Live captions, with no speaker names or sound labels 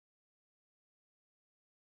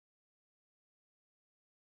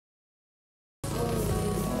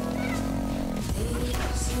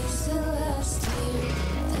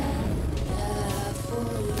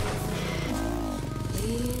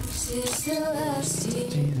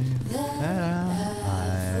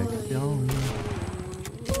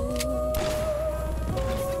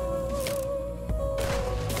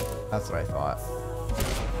That's what I thought.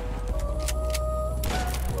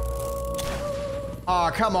 Aw,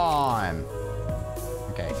 oh, come on.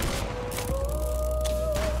 Okay.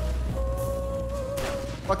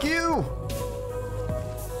 Fuck you!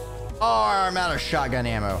 Oh, I'm out of shotgun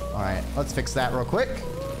ammo. All right, let's fix that real quick.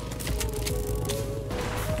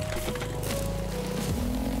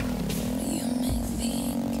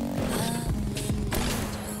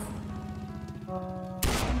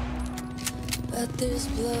 But there's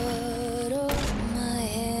blood on my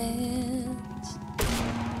hands.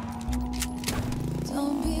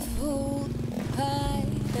 Don't be fooled by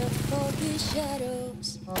the foggy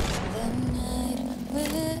shadows. The night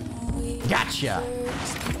when we Gotcha.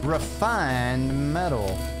 Refined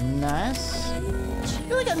metal. Nice. I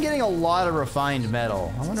feel like I'm getting a lot of refined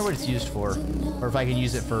metal. I wonder what it's used for. Or if I can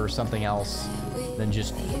use it for something else than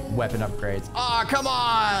just weapon upgrades. Aw, oh, come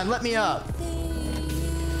on! Let me up.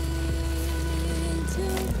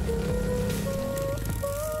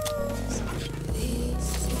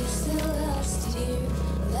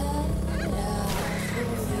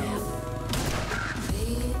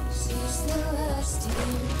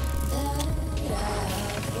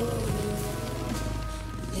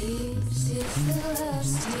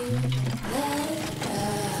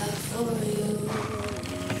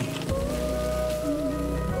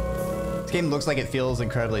 This game looks like it feels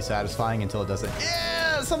incredibly satisfying until it doesn't.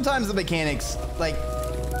 Yeah, sometimes the mechanics, like,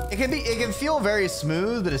 it can feel very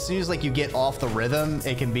smooth, but as soon as like you get off the rhythm,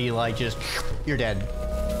 it can be like just you're dead.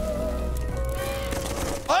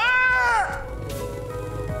 Ah!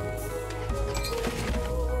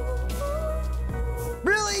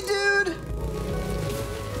 Really, dude?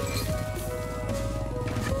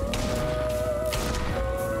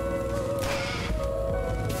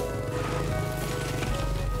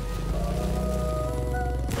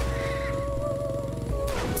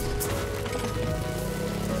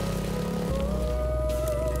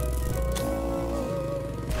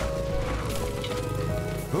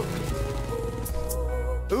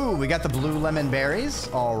 Ooh, we got the blue lemon berries.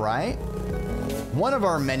 All right. One of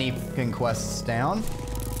our many conquests down.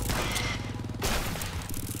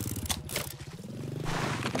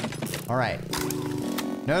 All right.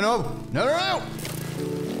 No, no, no, no, no.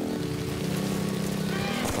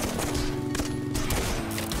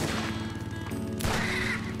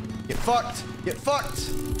 Get fucked. Get fucked.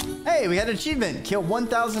 Hey, we had an achievement. Kill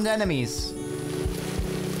 1,000 enemies.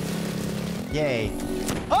 Yay.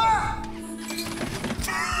 Ah!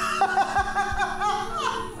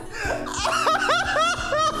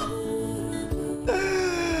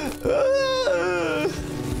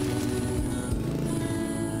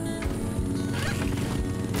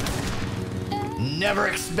 Never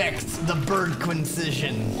expect the bird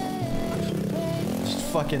concision. Just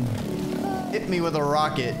fucking hit me with a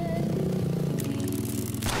rocket.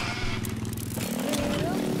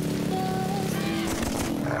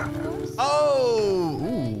 Oh,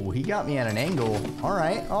 ooh, he got me at an angle. All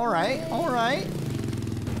right, all right, all right.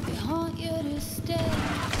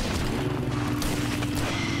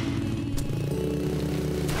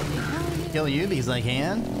 Kill you because I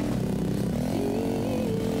can.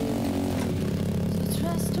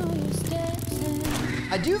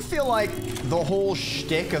 I do feel like the whole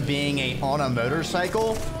shtick of being on a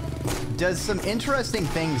motorcycle does some interesting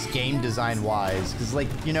things game design wise. Because, like,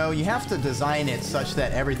 you know, you have to design it such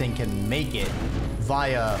that everything can make it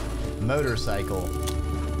via motorcycle.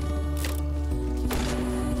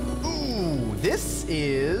 Ooh, this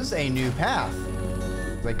is a new path.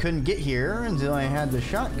 I couldn't get here until I had the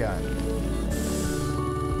shotgun.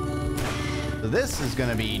 So this is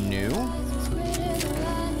gonna be new.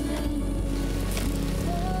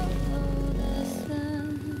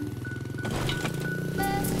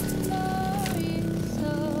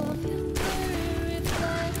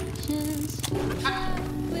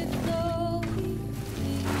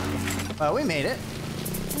 Well, we made it.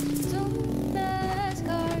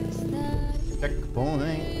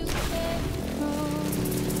 Checkpoint.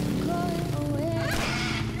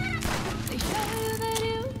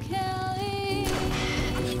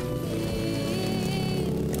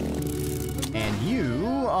 And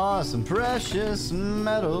you are some precious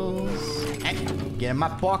metals. Hey, get in my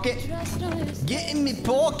pocket. Get in me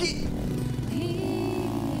pocket.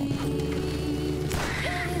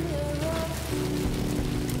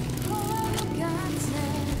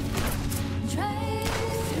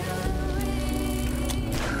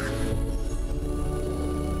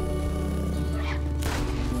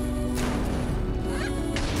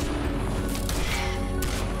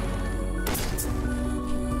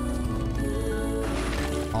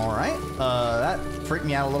 That freaked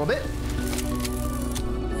me out a little bit.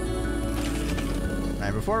 All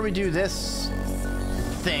right, before we do this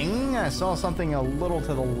thing, I saw something a little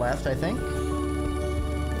to the left, I think.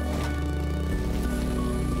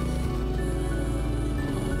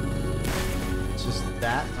 It's just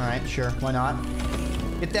that. All right, sure, why not?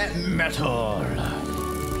 Get that metal.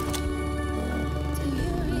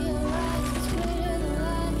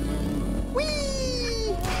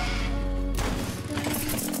 Whee!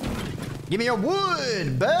 Give me your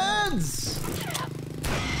wood, birds!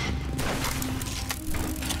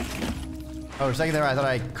 Oh, for a second there, I thought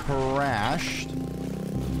I crashed.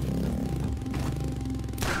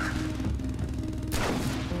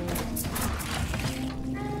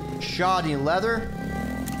 Shoddy leather.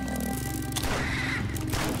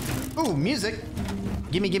 Ooh, music.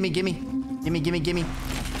 Gimme, gimme, gimme. Gimme, gimme, gimme.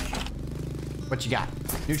 What you got?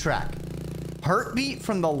 New track. Heartbeat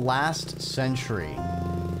from the last century.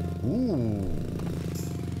 Ooh.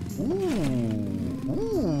 Ooh.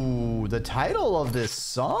 Ooh. The title of this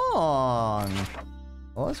song.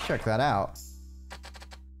 Well, let's check that out.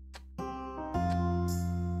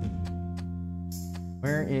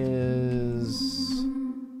 Where is...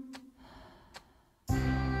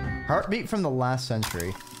 Heartbeat from the last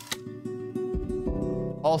century.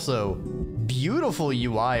 Also, beautiful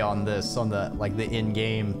UI on this, on the, like, the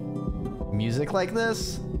in-game music like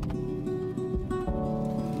this.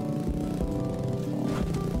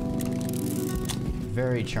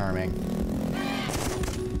 Very charming.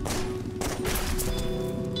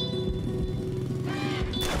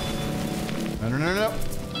 No, no, no, no.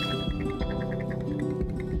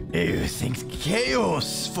 Oh, thanks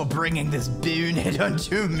Chaos for bringing this bonehead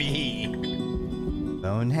unto me.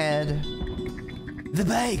 Bonehead. The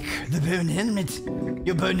bike, the bone helmet.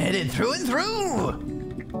 You're boneheaded through and through.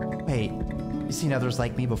 Wait, you seen others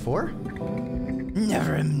like me before?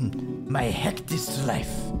 Never in my hectic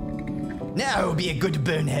life. Now be a good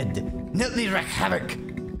bonehead. Not me wreak havoc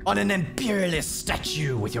on an imperialist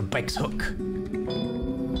statue with your bike's hook.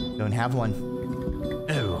 Don't have one.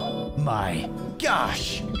 Oh my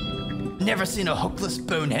gosh. Never seen a hookless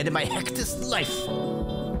bonehead in my hectic life.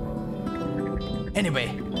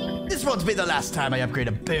 Anyway, this won't be the last time I upgrade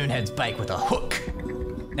a bonehead's bike with a hook.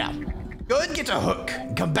 Now, go and get a hook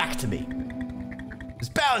and come back to me. There's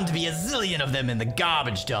bound to be a zillion of them in the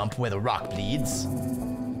garbage dump where the rock bleeds.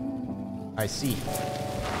 I see.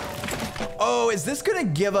 Oh, is this gonna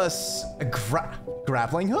give us a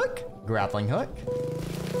grappling hook? Grappling hook?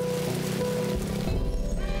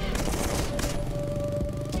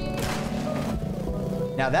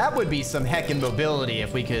 Now that would be some heckin' mobility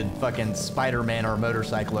if we could fucking Spider-Man our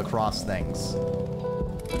motorcycle across things.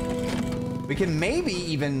 We can maybe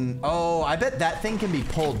even... Oh, I bet that thing can be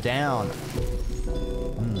pulled down.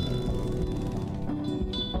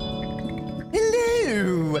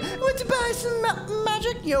 Hello! Want to buy some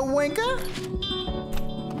magic, you wanker?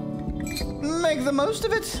 Make the most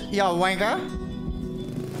of it, you wanker.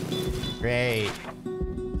 Great.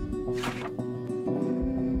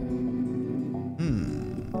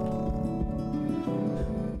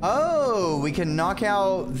 Oh, we can knock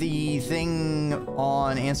out the thing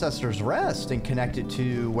on Ancestor's Rest and connect it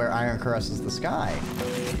to where Iron caresses the sky.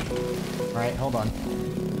 All right, hold on.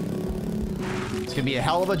 It's gonna be a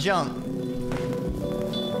hell of a jump.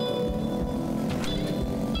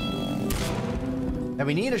 That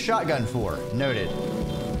we need a shotgun for. Noted.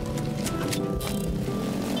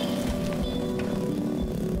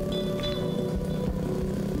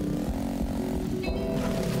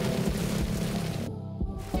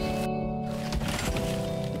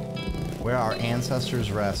 Where our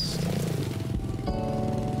ancestors rest.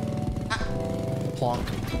 Ah. Plonk.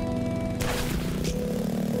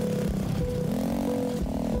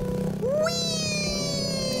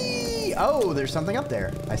 Whee! Oh, there's something up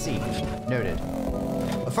there. I see. Noted.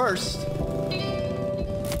 But first,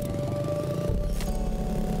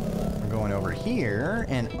 we're going over here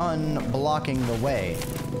and unblocking the way.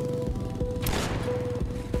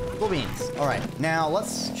 Cool beans. All right, now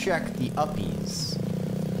let's check the uppies.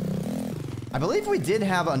 I believe we did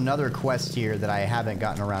have another quest here that I haven't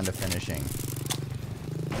gotten around to finishing.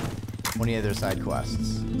 One of the other side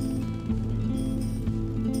quests.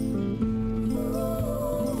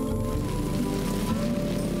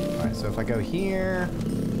 Alright, so if I go here,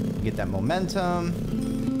 get that momentum,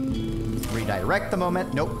 redirect the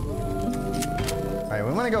moment. Nope. Alright,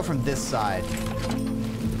 we want to go from this side.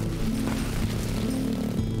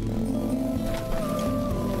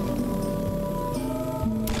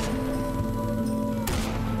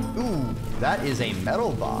 That is a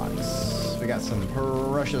metal box. We got some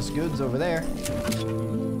precious goods over there.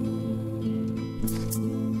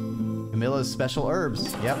 Camilla's special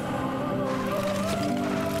herbs. Yep.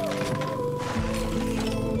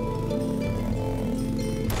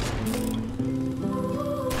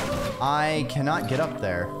 I cannot get up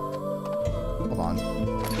there. Hold on.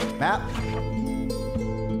 Map.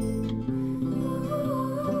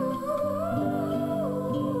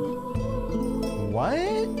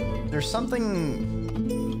 What? There's something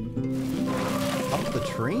up the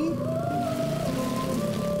tree?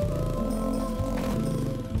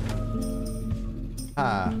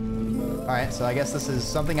 Alright, so I guess this is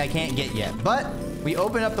something I can't get yet. But we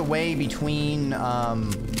open up the way between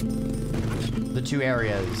the two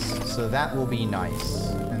areas, so that will be nice.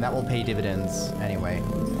 And that will pay dividends anyway.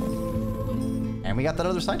 And we got that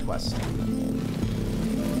other side quest.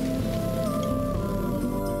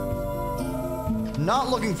 Not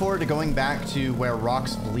looking forward to going back to where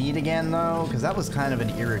rocks bleed again, though, because that was kind of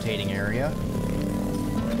an irritating area.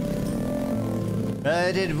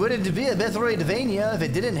 But it wouldn't be a Metroidvania if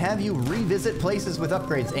it didn't have you revisit places with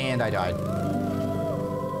upgrades, and I died.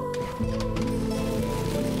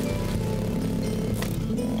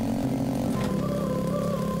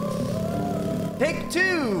 Take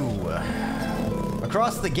 2!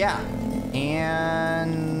 Across the gap.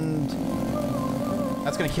 And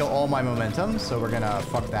that's gonna kill all my momentum, so we're gonna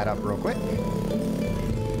fuck that up real quick.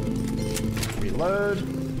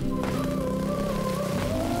 Reload.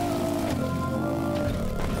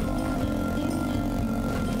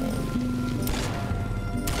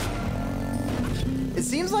 It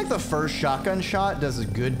seems like the first shotgun shot does a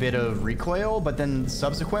good bit of recoil, but then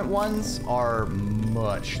subsequent ones are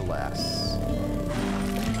much less.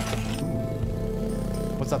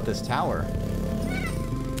 What's up this tower?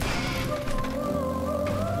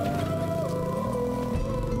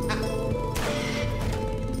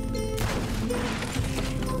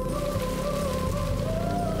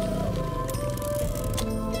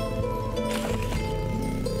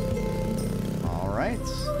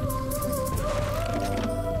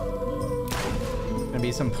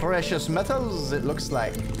 Be some precious metals, it looks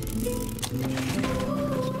like.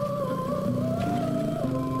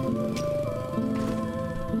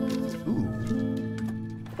 Ooh.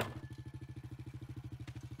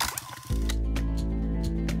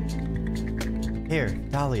 Here,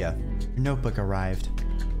 Dahlia, your notebook arrived.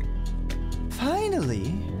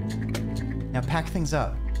 Finally! Now pack things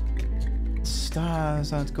up. The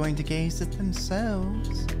stars aren't going to gaze at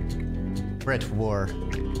themselves. We're at war.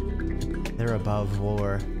 They're above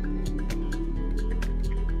war.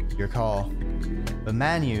 Your call. But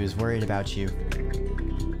Manu's worried about you.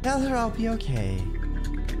 Tell her I'll be okay.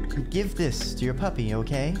 And give this to your puppy,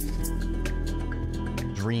 okay?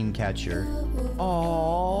 Dreamcatcher.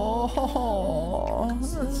 Oh,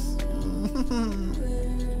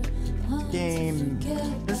 game.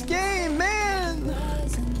 This game, man.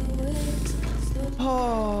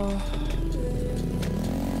 Oh.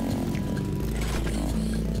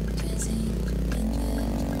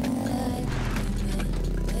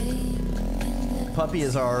 Puppy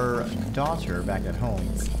is our daughter back at home.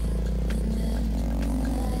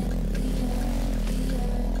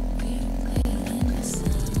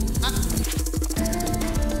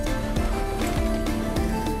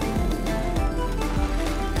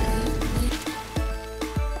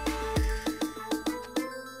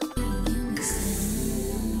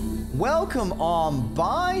 Welcome on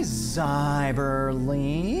by,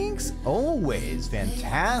 Cyberlinks. Always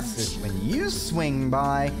fantastic when you swing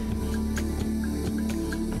by.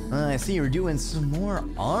 I see you're doing some more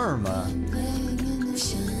Arma. And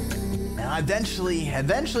eventually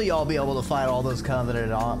I'll be able to fight all those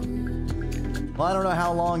Covenant off. Well, I don't know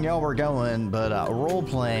how long y'all were going, but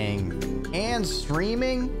role-playing and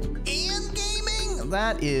streaming and gaming,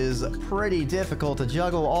 that is pretty difficult to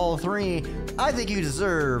juggle all three. I think you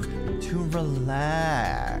deserve to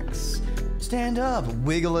relax. Stand up,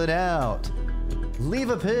 wiggle it out. Leave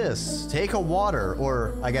a piss, take a water,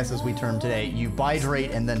 or I guess as we term today, you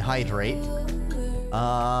hydrate and then hydrate.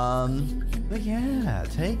 But yeah,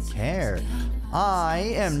 take care.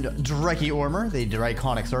 I am Dreki Ormer, the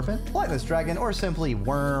Draconic Serpent, Flightless Dragon, or simply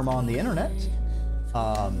Worm on the internet.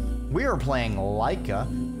 We are playing Laika.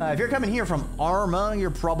 If you're coming here from Arma,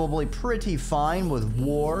 you're probably pretty fine with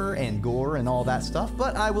war and gore and all that stuff,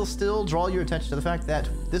 but I will still draw your attention to the fact that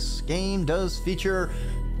this game does feature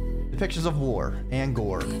depictions of war and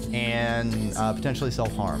gore and potentially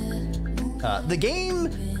self-harm. The game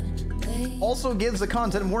also gives a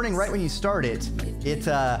content warning right when you start it. It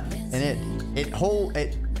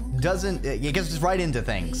gets right into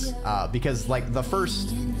things because like in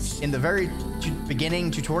the very beginning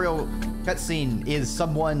tutorial cutscene is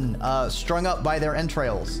someone strung up by their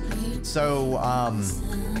entrails. So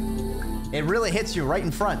It really hits you right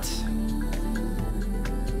in front.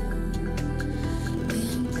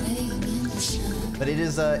 But it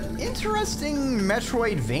is a interesting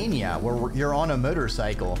Metroidvania where you're on a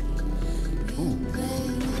motorcycle. Ooh.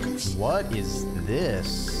 What is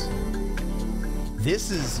this?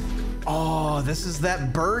 This is... Oh, this is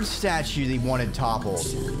that bird statue they wanted toppled.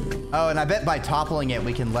 Oh, and I bet by toppling it,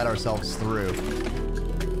 we can let ourselves through.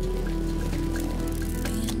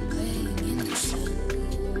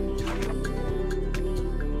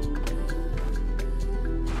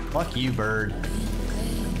 Fuck you, bird.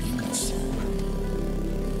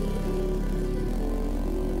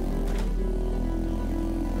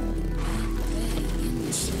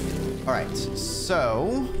 All right,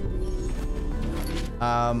 so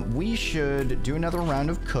we should do another round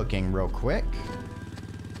of cooking real quick.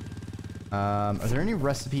 Are there any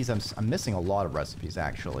recipes? I'm missing a lot of recipes,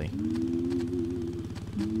 actually.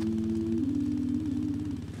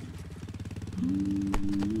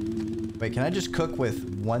 Wait, can I just cook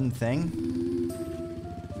with one thing?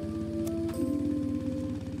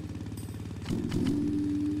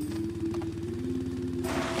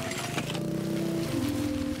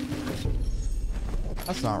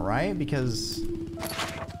 That's not right, because...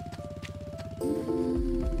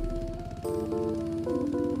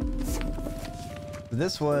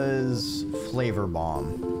 This was Flavor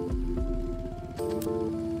Bomb.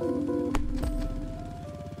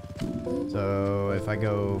 So if I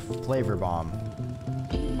go Flavor Bomb,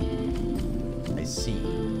 I see.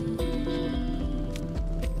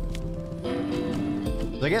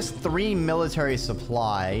 So I guess 3 military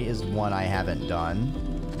supply is one I haven't done.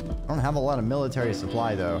 I don't have a lot of military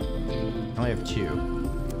supply though. I only have 2.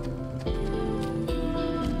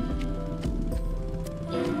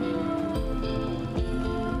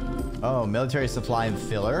 Oh, military supply and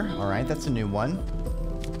filler. All right, that's a new one.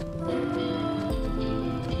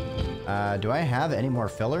 Do I have any more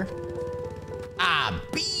filler? Ah,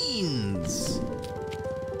 beans!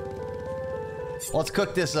 Let's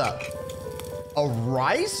cook this up. A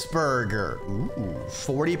rice burger. Ooh,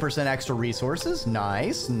 40% extra resources.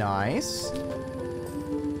 Nice, nice.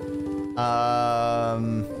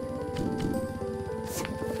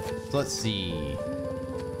 Let's see.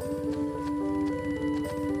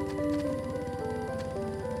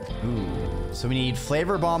 So we need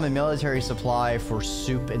Flavor Bomb and military supply for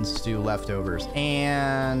soup and stew leftovers.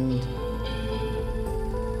 And...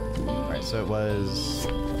 Alright, so it was...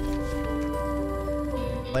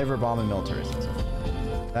 Flavor Bomb and military supply.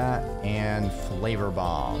 That and Flavor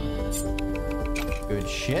Bomb. Good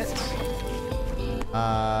shit.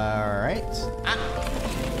 Alright. Ah.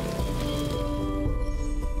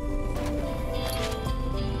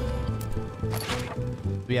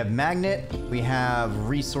 We have magnet, we have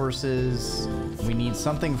resources, we need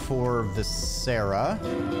something for Viscera.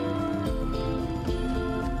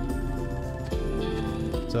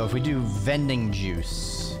 So if we do vending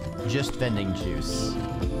juice, just vending juice.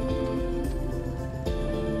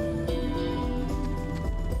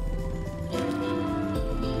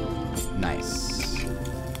 Nice.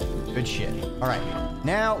 Good shit. All right,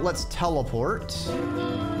 now let's teleport.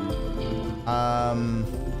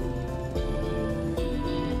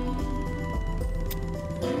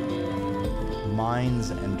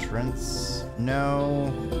 Mines entrance. No.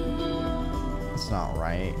 That's not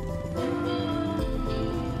right.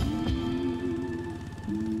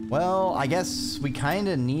 Well, I guess we kind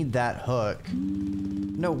of need that hook.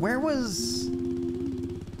 No, where was...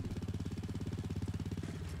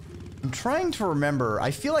 I'm trying to remember. I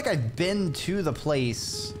feel like I've been to the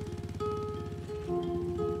place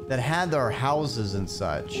that had their houses and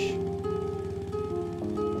such.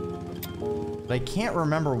 But I can't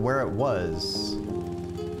remember where it was.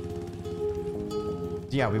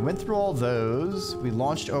 Yeah, we went through all those. We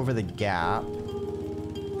launched over the gap.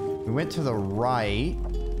 We went to the right.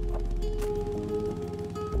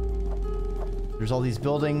 There's all these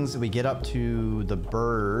buildings. We get up to the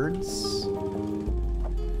birds.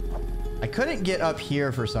 I couldn't get up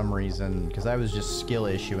here for some reason because I was just skill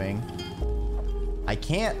issuing. I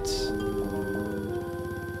can't.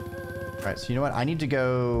 All right, so you know what? I need to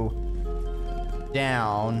go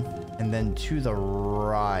down and then to the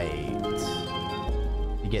right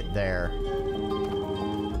to get there.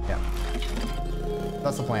 Yeah,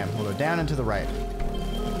 that's the plan. We'll go down and to the right.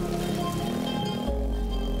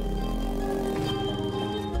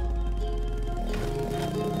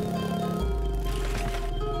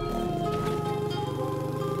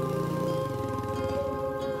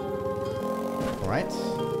 All right.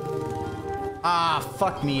 Ah,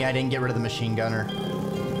 fuck me, I didn't get rid of the machine gunner.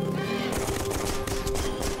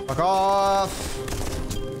 Fuck off!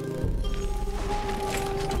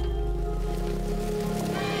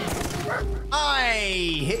 I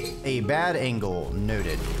hit a bad angle.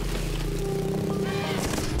 Noted.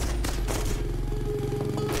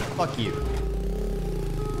 Fuck you.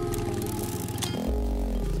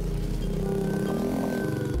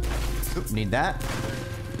 Oop, need that.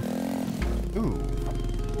 Ooh.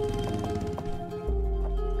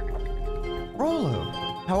 Rolo,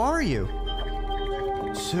 how are you?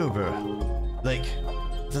 Sober. Like,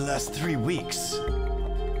 the last 3 weeks.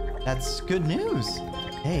 That's good news.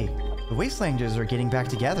 Hey, the Wastelanders are getting back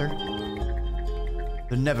together.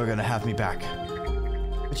 They're never gonna have me back.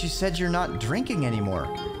 But you said you're not drinking anymore.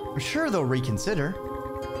 I'm sure they'll reconsider.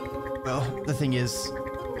 Well, the thing is,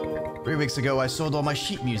 3 weeks ago I sold all my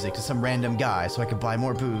sheet music to some random guy so I could buy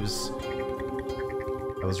more booze.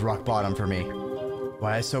 That was rock bottom for me.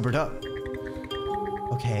 Why I sobered up.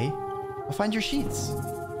 Okay, I'll find your sheets.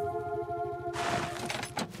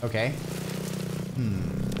 Okay.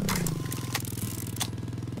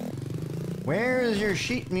 Where is your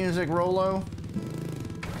sheet music, Rolo?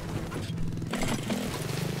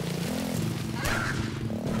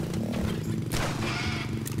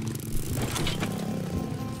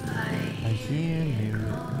 I hear you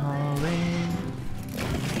calling.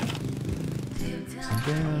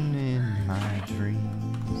 Something in my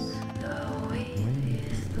dreams.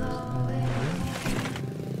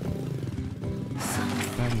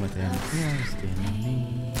 From within, just in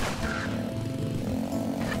me.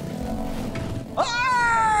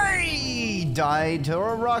 I died to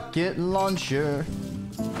a rocket launcher.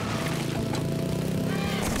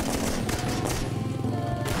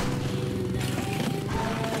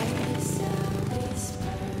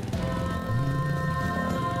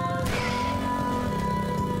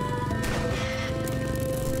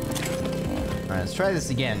 Alright, let's try this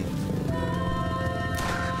again.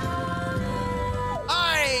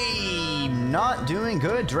 I'm not doing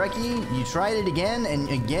good, Dreki. You tried it again, and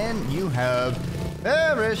again you have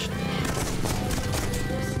perished.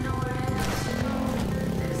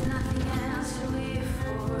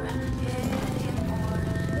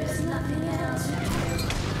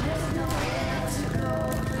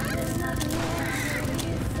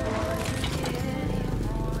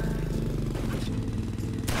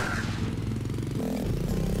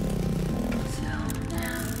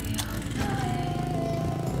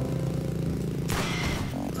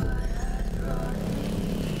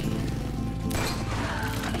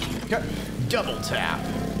 Double tap.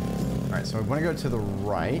 All right, so I want to go to the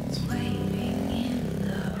right.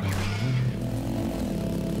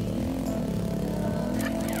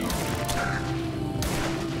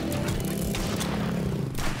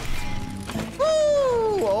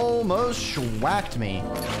 Woo! Almost schwacked me. All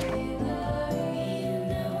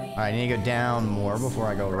right, I need to go down more before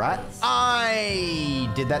I go right.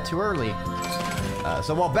 I did that too early.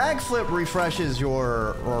 So while backflip refreshes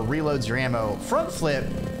your or reloads your ammo, front flip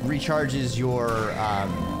recharges your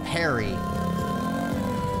parry.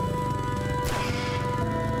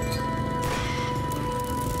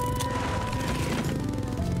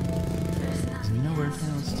 There's nowhere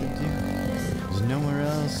else to do. There's nowhere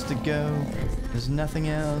else to go. There's nothing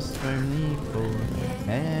else for me for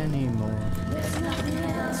anymore. There's nothing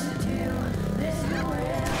else to do. There's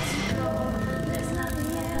nowhere else to go. There's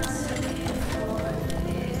nothing else to live for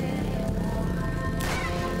anymore.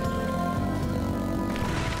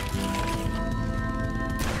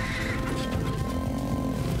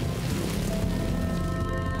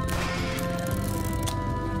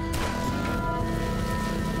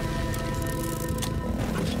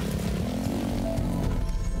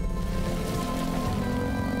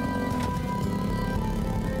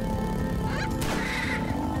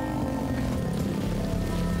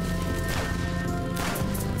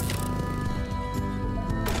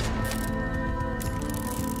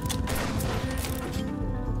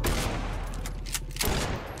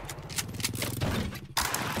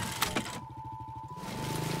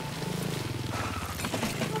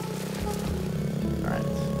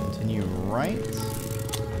 Right.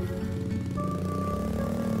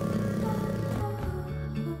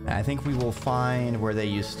 I think we will find where they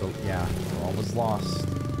used to, yeah, all was lost.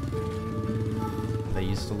 They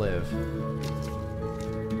used to live.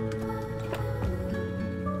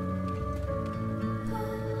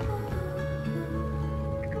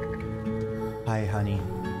 Hi, honey.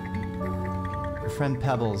 Your friend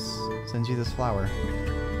Pebbles sends you this flower.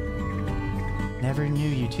 Never knew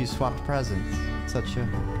you two swapped presents. Such a...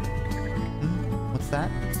 What's that?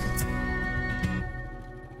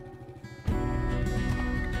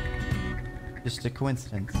 Just a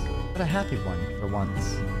coincidence, but a happy one for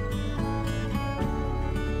once.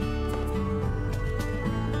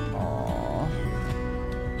 Aww.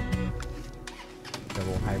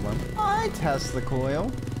 Double Hi, worm. Hi, Tesla Coil.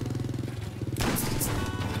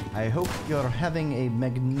 I hope you're having a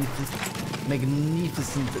magnificent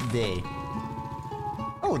day.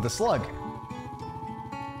 Oh, the slug.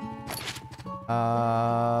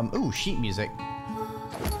 Ooh, sheet music.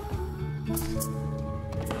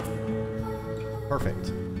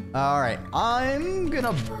 Perfect. Alright, I'm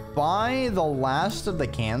gonna buy the last of the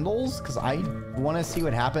candles, because I want to see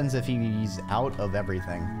what happens if he's out of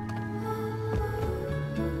everything.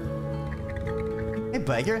 Hey,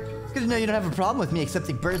 Biker. It's good to know you don't have a problem with me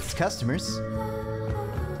accepting birds as customers.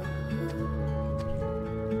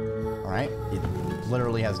 Alright, it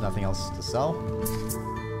literally has nothing else to sell.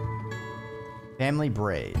 Family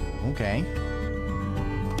braid. Okay.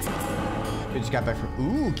 We just got back from...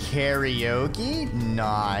 Ooh, karaoke.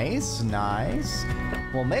 Nice, nice.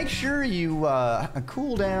 Well, make sure you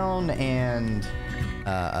cool down and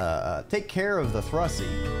take care of the Thrussie.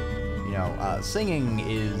 You know, singing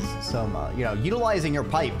is some, you know, utilizing your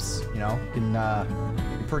pipes, you know, can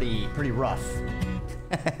be pretty rough.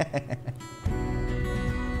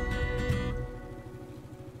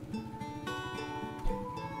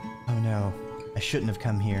 Oh no, I shouldn't have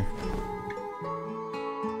come here.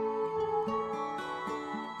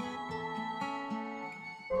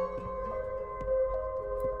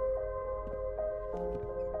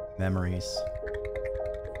 Memories.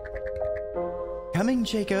 Coming,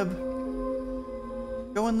 Jacob.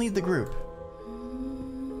 Go and lead the group.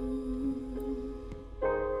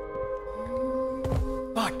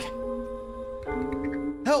 Fuck.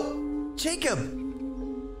 Help! Jacob!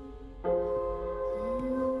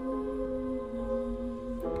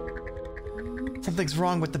 Something's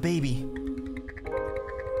wrong with the baby.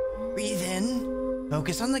 Breathe in.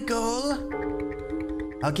 Focus on the goal.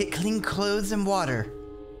 I'll get clean clothes and water.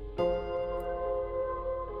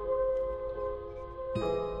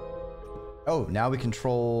 Oh, now we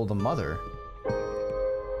control the mother.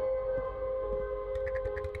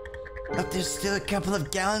 But there's still a couple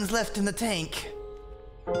of gallons left in the tank.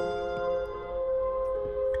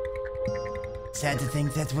 Sad to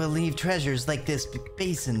think that we'll leave treasures like this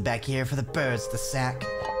basin back here for the birds to sack.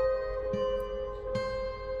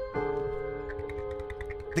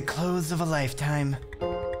 The clothes of a lifetime.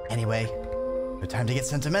 Anyway, no time to get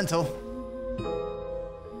sentimental.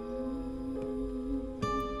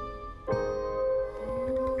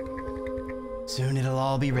 Soon it'll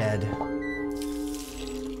all be red.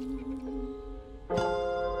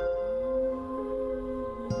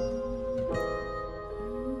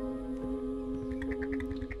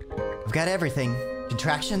 I've got everything.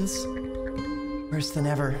 Contractions? Worse than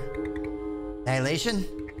ever. Dilation?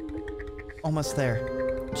 Almost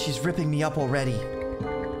there. She's ripping me up already.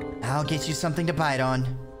 I'll get you something to bite on.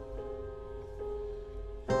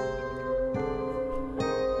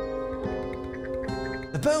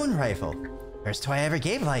 The bone rifle. First toy I ever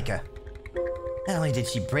gave Laika. Not only did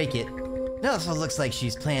she break it, it also looks like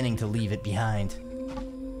she's planning to leave it behind.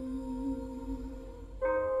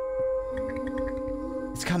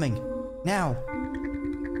 It's coming. Now.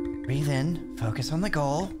 Breathe in, focus on the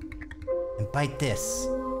goal, and bite this.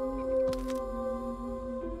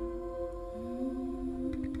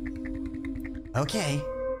 Okay,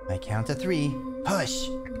 I count to 3. Push.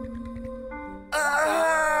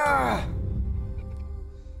 Ah!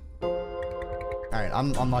 Alright,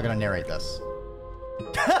 I'm not gonna narrate this.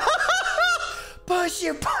 Push,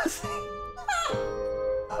 you pussy!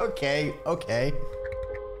 Okay, okay.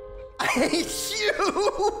 I hate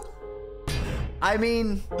you! I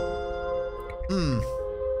mean...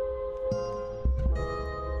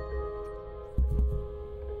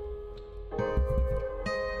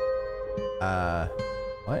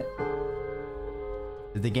 What?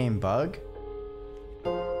 Did the game bug?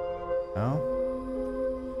 No?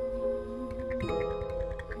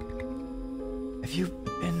 Have you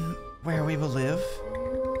been where we will live?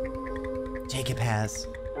 Jacob has.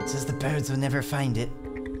 Says the birds will never find it.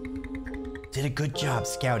 Did a good job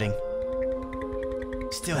scouting.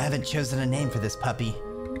 Still haven't chosen a name for this puppy.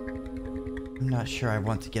 I'm not sure I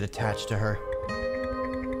want to get attached to her.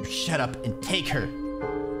 Shut up and take her.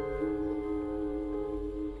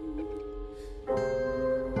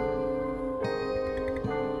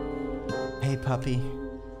 Hey, puppy.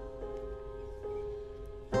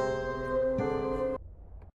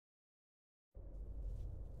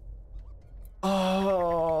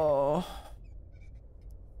 Oh.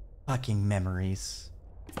 Fucking memories.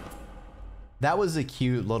 That was a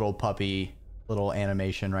cute little puppy, little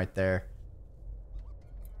animation right there.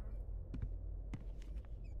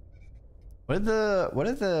 What did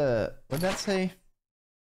that say?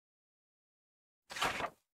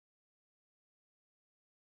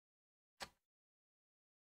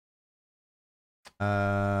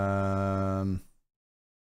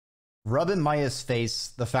 Rub in Maya's face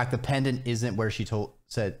the fact the pendant isn't where she told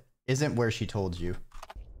you.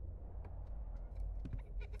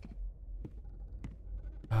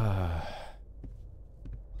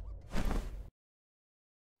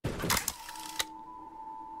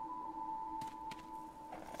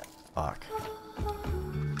 Fuck.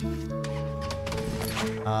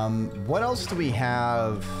 What else do we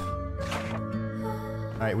have?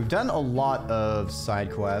 Alright, we've done a lot of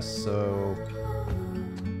side quests, so...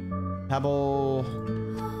 Pebble...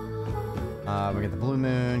 we get the Blue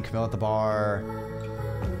Moon, Camille at the bar...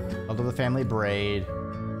 Elder the Family Braid...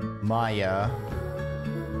 Maya...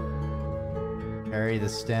 Carry the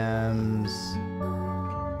stems...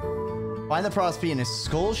 Find the Prosperity in a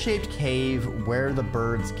skull-shaped cave where the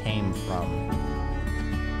birds came from.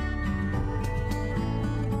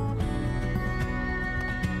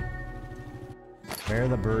 Where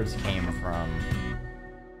the birds came from.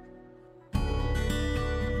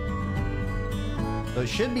 So it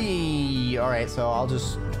should be... Alright, so I'll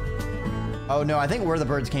just... Oh no, I think where the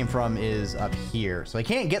birds came from is up here. So I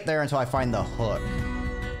can't get there until I find the hook.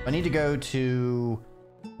 I need to go to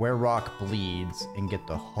where rock bleeds and get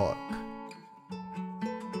the hook.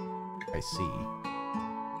 I see.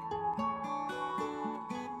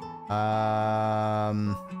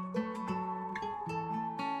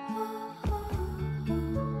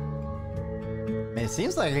 It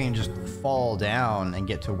seems like I can just fall down and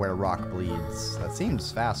get to where rock bleeds. That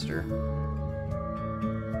seems faster.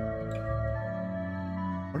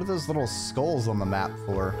 What are those little skulls on the map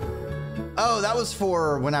for? Oh, that was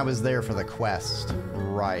for when I was there for the quest.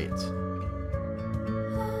 Right.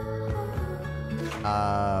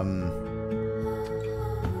 I'm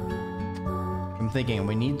thinking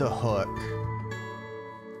we need the hook.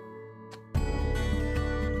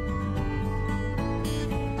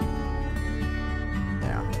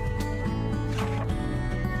 Yeah.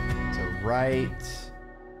 So right.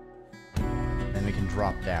 Then we can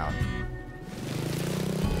drop down.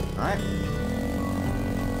 All right.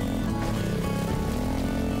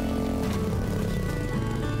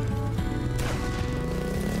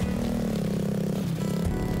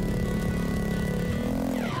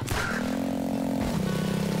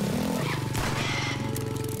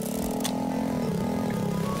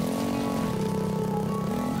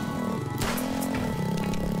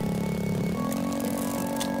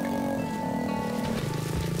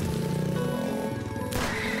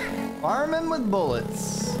 Armin with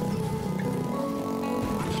bullets.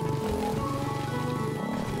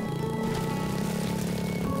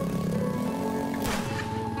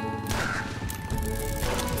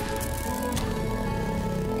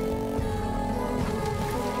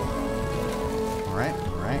 Alright,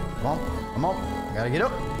 come on. Gotta get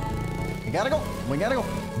up. We gotta go.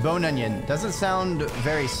 Bone onion. Doesn't sound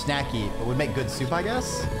very snacky, but would make good soup, I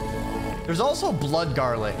guess. There's also blood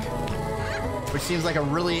garlic, which seems like a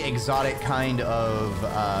really exotic kind of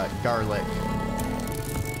garlic.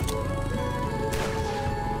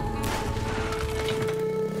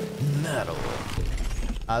 Metal.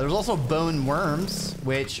 There's also bone worms,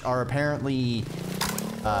 which are apparently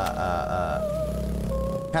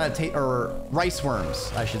kind of or rice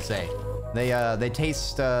worms, I should say. They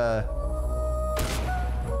taste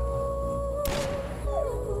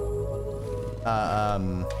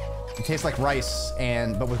it tastes like rice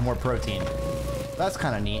but with more protein. That's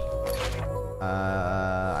kind of neat.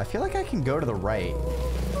 I feel like I can go to the right.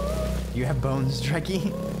 Do you have bones,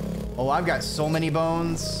 Dreki? Oh, I've got so many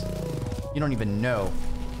bones. You don't even know.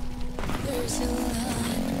 There's a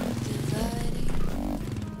line dividing.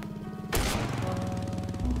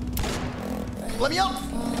 Let me up!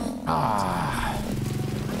 Ah.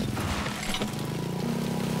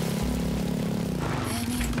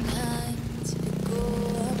 Many nights ago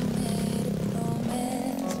I made a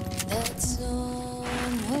promise that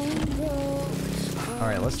someone broke. All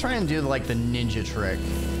right, let's try and do like the ninja trick.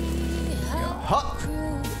 Huh.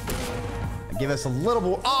 Give us a little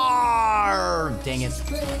more. Ah, dang it!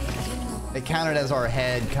 It counted as our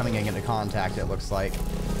head coming into contact. It looks like.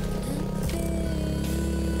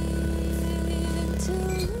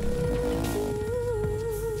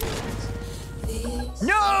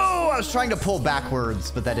 No! I was trying to pull backwards,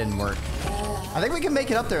 but that didn't work. I think we can make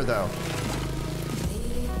it up there, though.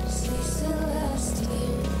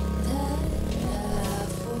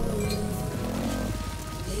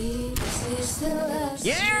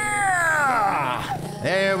 Yeah!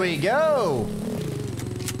 There we go.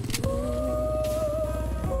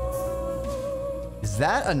 Is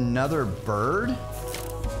that another bird?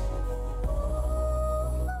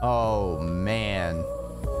 Oh, man.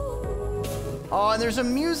 Oh, and there's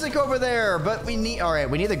some music over there, but we need... All right,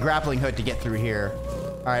 we need the grappling hook to get through here.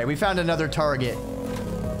 All right, we found another target.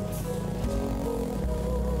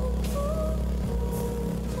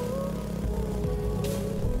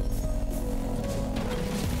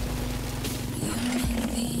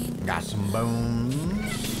 Got some bones.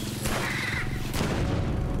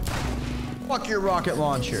 Fuck your rocket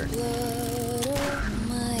launcher.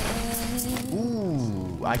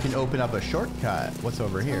 Ooh, I can open up a shortcut. What's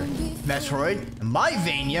over here? Metroid?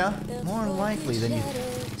 Myvania? More likely than you...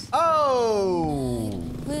 Oh!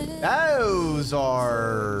 Those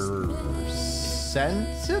are... centipedes?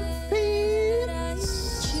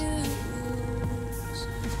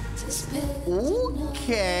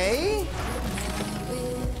 Okay.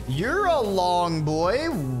 You're a long boy.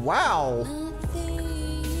 Wow.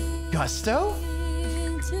 Gusto?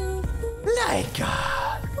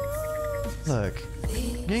 Laika. Look,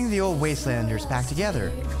 getting the old wastelanders back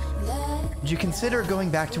together. Would you consider going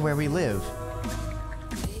back to where we live?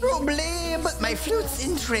 Probably, but my flute's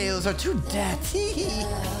entrails are too dirty.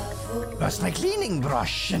 Lost my cleaning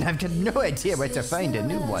brush, and I've got no idea where to find a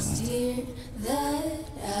new one.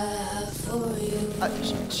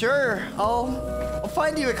 Sure, I'll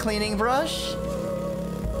find you a cleaning brush.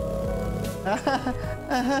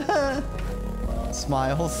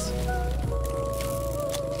 Smiles.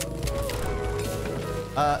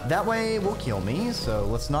 That way will kill me, so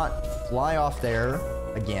let's not fly off there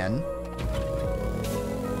again.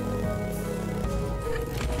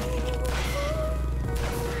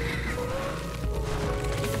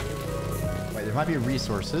 Wait, there might be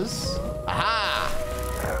resources. Aha!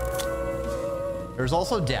 There's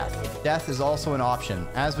also death. Death is also an option.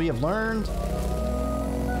 As we have learned...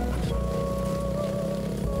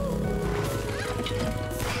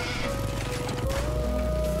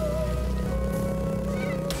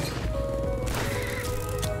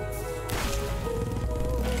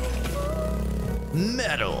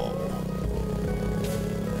 Metal.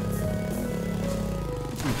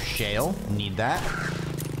 Ooh, shale. Need that.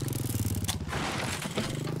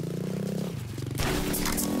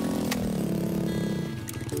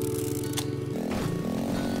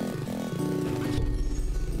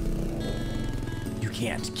 You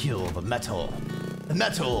can't kill the metal. The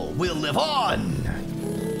metal will live on.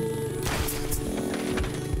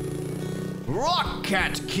 Rock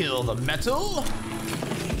can't kill the metal.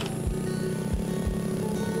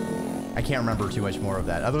 I can't remember too much more of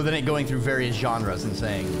that, other than it going through various genres and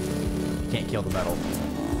saying, can't kill the metal.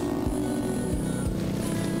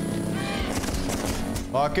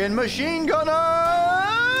 Fucking machine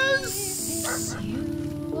gunners!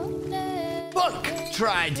 Buck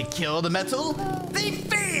tried to kill the metal. They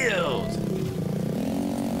failed!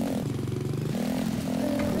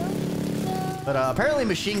 But apparently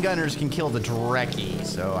machine gunners can kill the Dreki,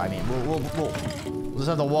 so I mean, we'll just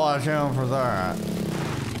have to watch out for that.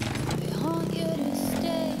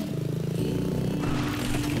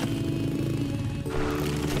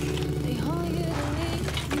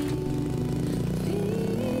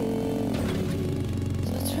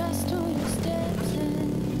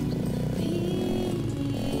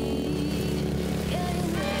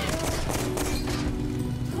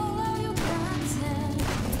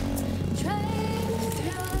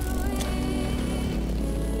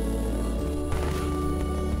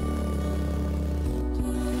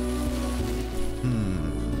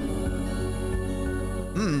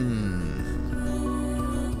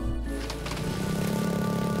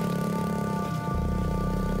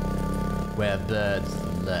 Where birds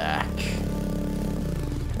lack.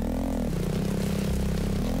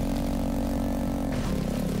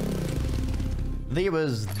 I think it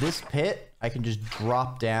was this pit. I can just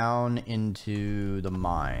drop down into the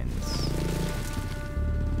mines.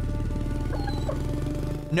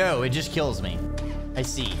 No, it just kills me. I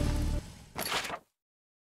see.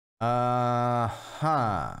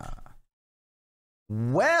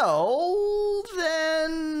 Well,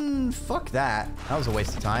 then... Fuck that. That was a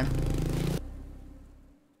waste of time.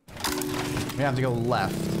 We have to go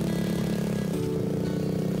left.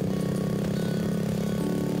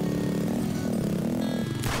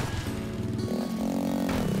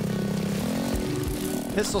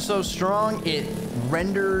 Pistol so strong, it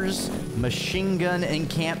renders machine gun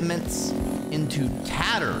encampments into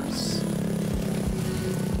tatters.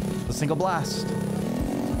 A single blast.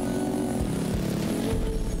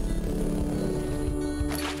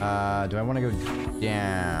 Do I want to go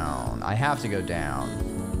down? I have to go down.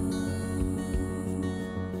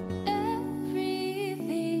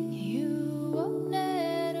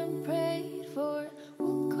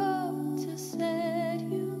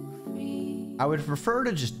 I would prefer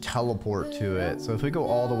to just teleport to it. So if we go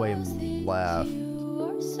all the way left.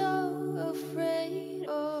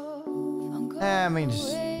 I mean,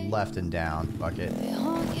 just left and down. Fuck it.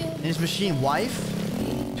 And his machine wife?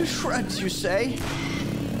 To shreds, you say?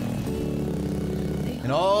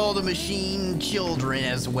 And all the machine children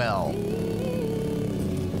as well.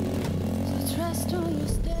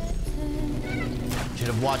 Should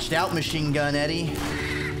have watched out, Machine Gun Eddie.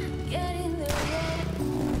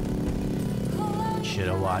 Should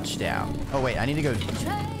have watched out. Oh wait, I need to go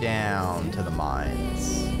down to the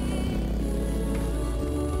mines.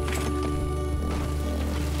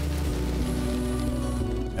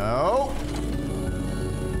 No.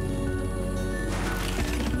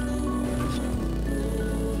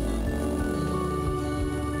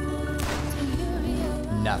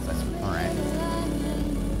 Nothing. All right.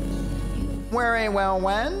 Very well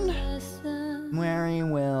when? Very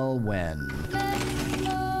well when?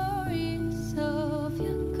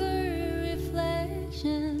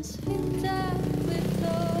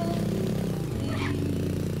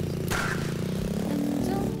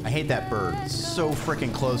 I hate that bird. So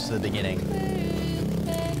freaking close to the beginning.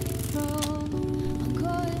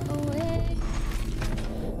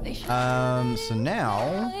 So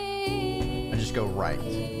now I just go right.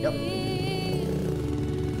 Yep.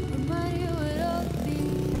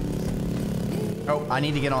 Oh, I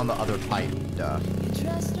need to get on the other pipe. Duh.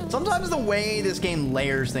 Sometimes the way this game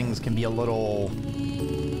layers things can be a little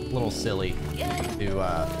silly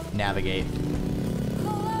to navigate.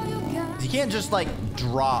 You can't just like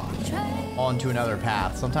drop onto another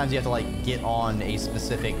path. Sometimes you have to like get on a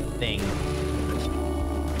specific thing.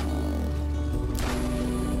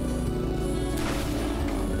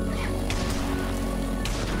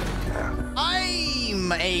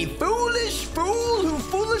 I'm a foolish fool who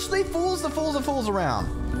foolishly fools the fools and fools around.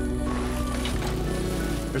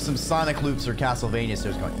 There's some Sonic loops or Castlevania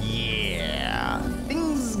stairs going, yeah.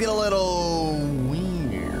 Things get a little weird.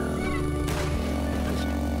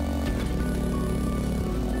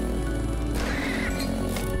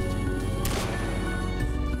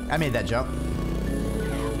 I made that jump.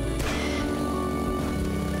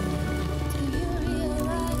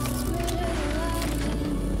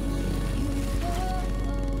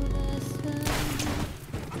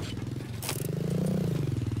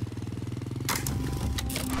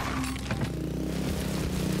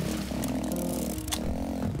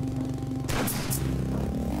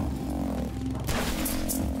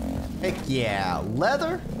 Heck yeah,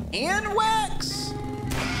 leather and wax.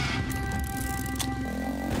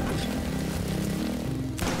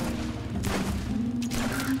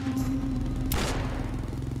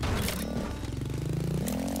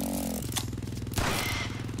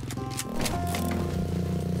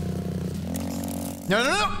 No, no,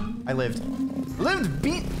 no! I lived.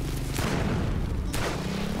 Beat.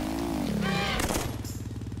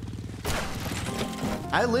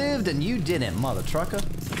 I lived and you didn't, mother trucker.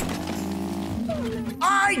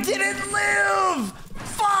 I didn't live!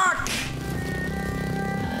 Fuck!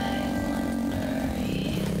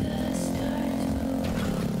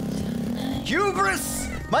 Hubris!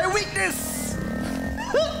 My weakness!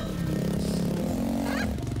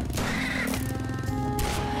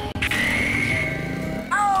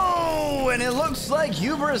 Oh! And it looks like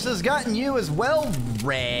hubris has gotten you as well,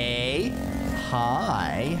 Ray.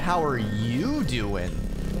 Hi, how are you doing?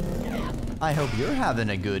 I hope you're having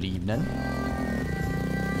a good evening.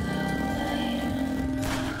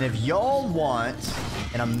 And if y'all want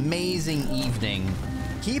an amazing evening,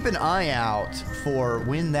 keep an eye out for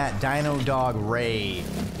when that Dino Dog Ray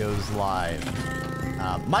goes live.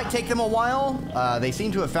 Might take them a while. They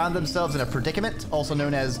seem to have found themselves in a predicament, also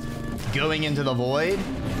known as going into the void.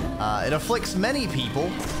 It afflicts many people.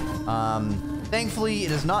 Thankfully,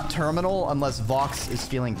 it is not terminal unless Vox is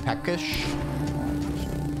feeling peckish.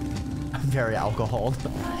 I'm very alcoholed.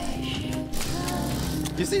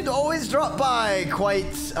 You seem to always drop by quite,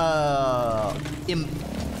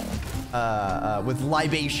 with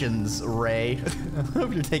libations, Ray. I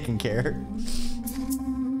hope you're taking care.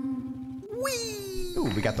 Whee!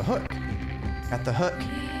 Ooh, we got the hook. Got the hook.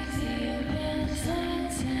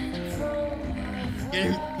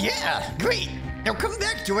 Yeah, great. Now come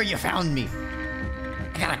back to where you found me.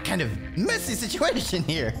 I got a kind of messy situation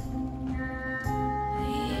here.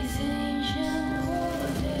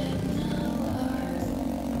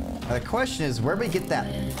 Now the question is, where do we get that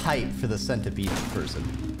pipe for the centipede person?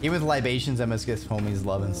 Even with libations, I must give homies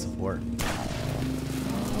love and support.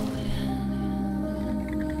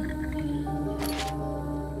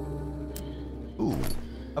 Ooh,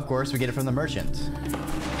 of course, we get it from the merchant.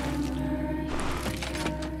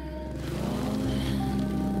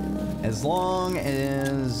 As long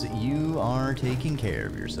as you are taking care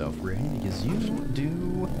of yourself, right? Because you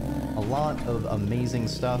do a lot of amazing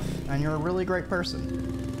stuff, and you're a really great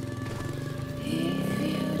person.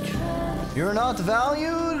 You're not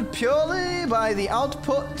valued purely by the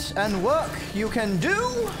output and work you can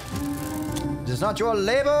do. It is not your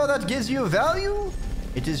labor that gives you value.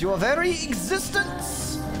 It is your very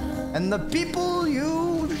existence and the people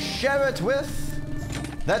you share it with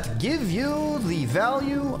that give you the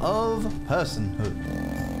value of personhood.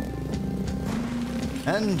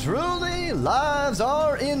 And truly, lives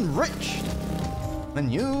are enriched when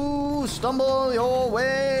you stumble your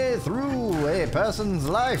way through a person's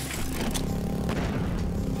life.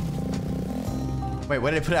 Wait,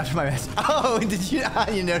 what did I put after my message? Oh, did you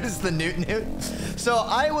notice the newt? So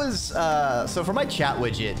I was, so for my chat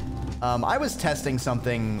widget, I was testing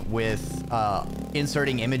something with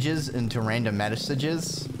inserting images into random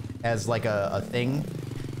messages as like a thing.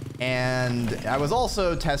 And I was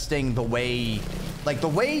also testing the way,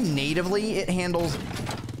 natively it handles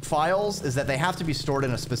files is that they have to be stored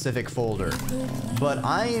in a specific folder. But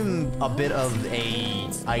I'm a bit of a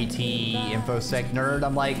IT infosec nerd.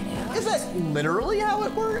 I'm like, is that literally how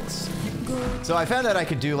it works? So I found out I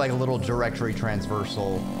could do like a little directory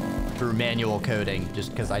transversal through manual coding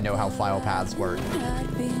just because I know how file paths work.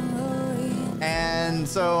 And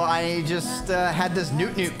so I just had this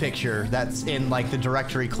newt picture that's in like the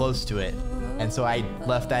directory close to it. And so I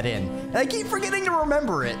left that in. And I keep forgetting to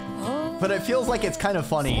remember it. But it feels like it's kind of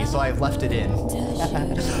funny, so I left it in.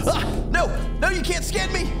 No, you can't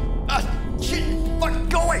scan me! Shit, fuck,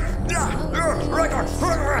 go away!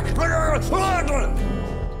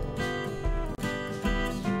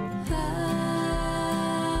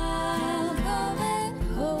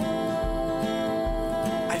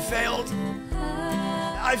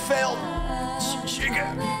 I failed.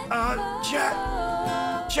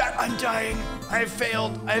 Chat, I'm dying. I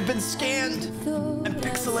failed. I've been scanned. I'm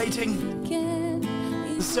pixelating.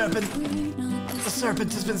 The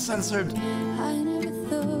serpent has been censored. I never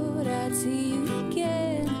thought I'd see you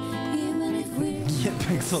again, even if we Get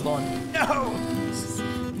pixeled on. No!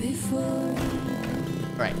 before.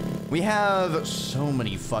 Alright. We have so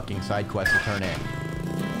many fucking side quests to turn in.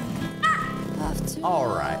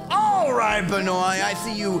 Alright, Benoit. I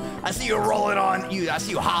see you rolling on. I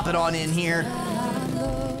see you hopping on in here.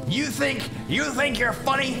 You think you're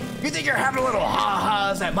funny? You think you're having a little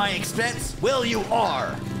ha-has at my expense? Well, you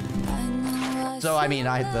are. So I mean,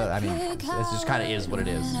 it just kind of is what it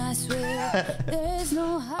is.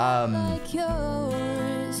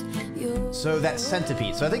 So that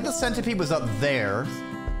centipede. So I think the centipede was up there,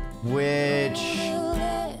 which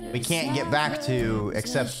we can't get back to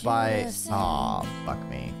except by. Aw, fuck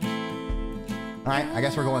me. All right, I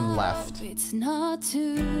guess we're going left. It's not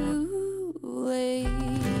too late.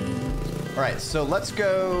 All right, so let's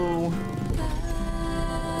go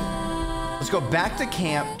back to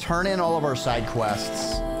camp, turn in all of our side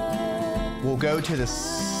quests. We'll go to the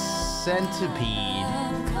centipede.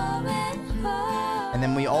 And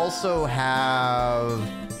then we also have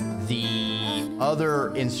the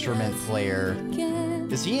other instrument player.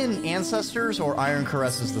 Is he in Ancestors or Iron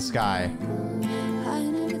Caresses the Sky?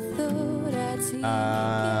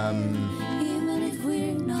 Even if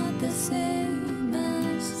we're not the same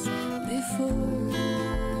as before.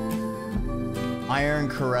 Iron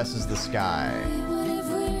Caresses the Sky. Even if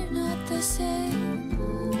we're not the same.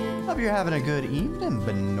 Hope you're having a good evening,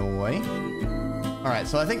 Benoit. All right,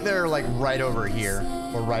 so I think they're like right over here,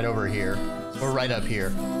 or right over here, or right up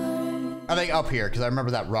here. I think up here because I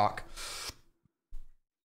remember that rock.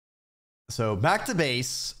 So back to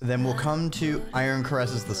base, then we'll come to Iron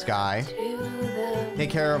Caresses the Sky. Take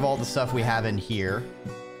care of all the stuff we have in here.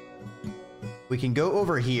 We can go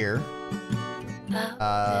over here.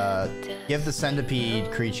 Give the centipede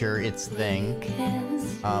creature its thing.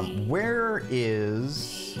 Where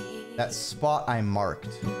is that spot I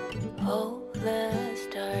marked?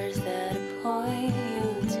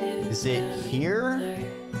 Is it here?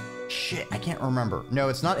 Shit, I can't remember. No,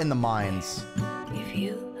 it's not in the mines. If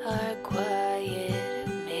you are quiet,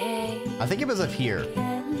 I think it was up here.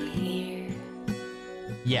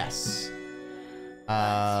 Yes.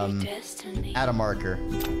 Add a marker.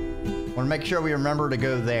 Want to make sure we remember to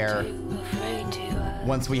go there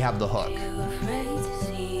once we have the hook.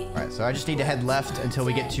 Alright, so I just need to head left until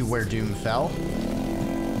we get to where Doom fell.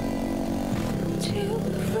 too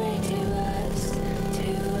afraid to ask,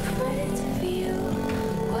 too afraid to feel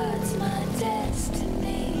what's my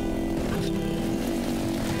destiny.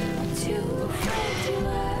 Too afraid to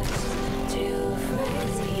ask, too afraid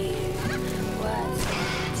to hear what's my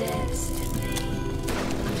destiny.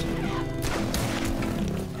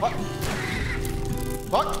 What?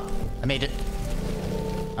 Fuck! I made it.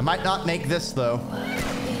 I might not make this, though.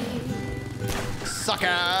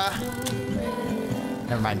 Sucker!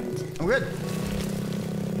 Never mind. I'm good.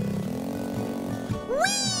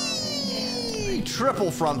 Whee!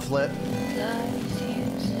 Triple front flip.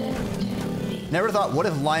 Never thought, what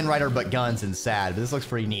if Line Rider but guns and sad? But this looks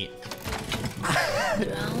pretty neat.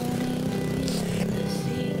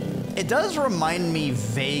 It does remind me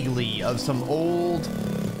vaguely of some old,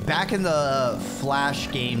 back in the Flash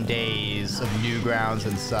game days of Newgrounds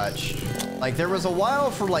and such. Like, there was a while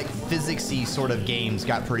for, like, physics-y sort of games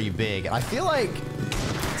got pretty big. I feel like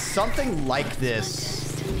something like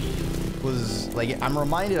this was, like, I'm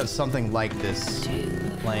reminded of something like this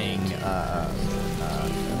playing,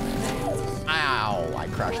 ow, I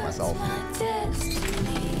crashed myself.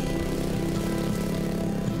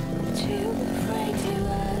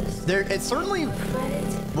 It certainly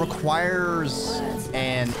requires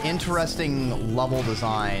an interesting level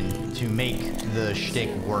design to make the shtick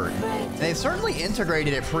work. And they certainly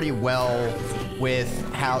integrated it pretty well with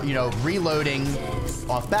how, you know, reloading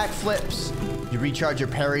off back flips, you recharge your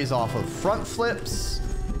parries off of front flips.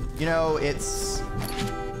 You know,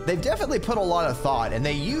 they've definitely put a lot of thought, and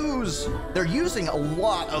they're using a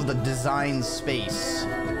lot of the design space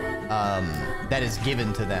that is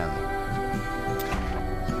given to them.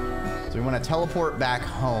 So we want to teleport back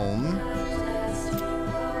home,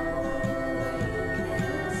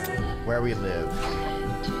 where we live.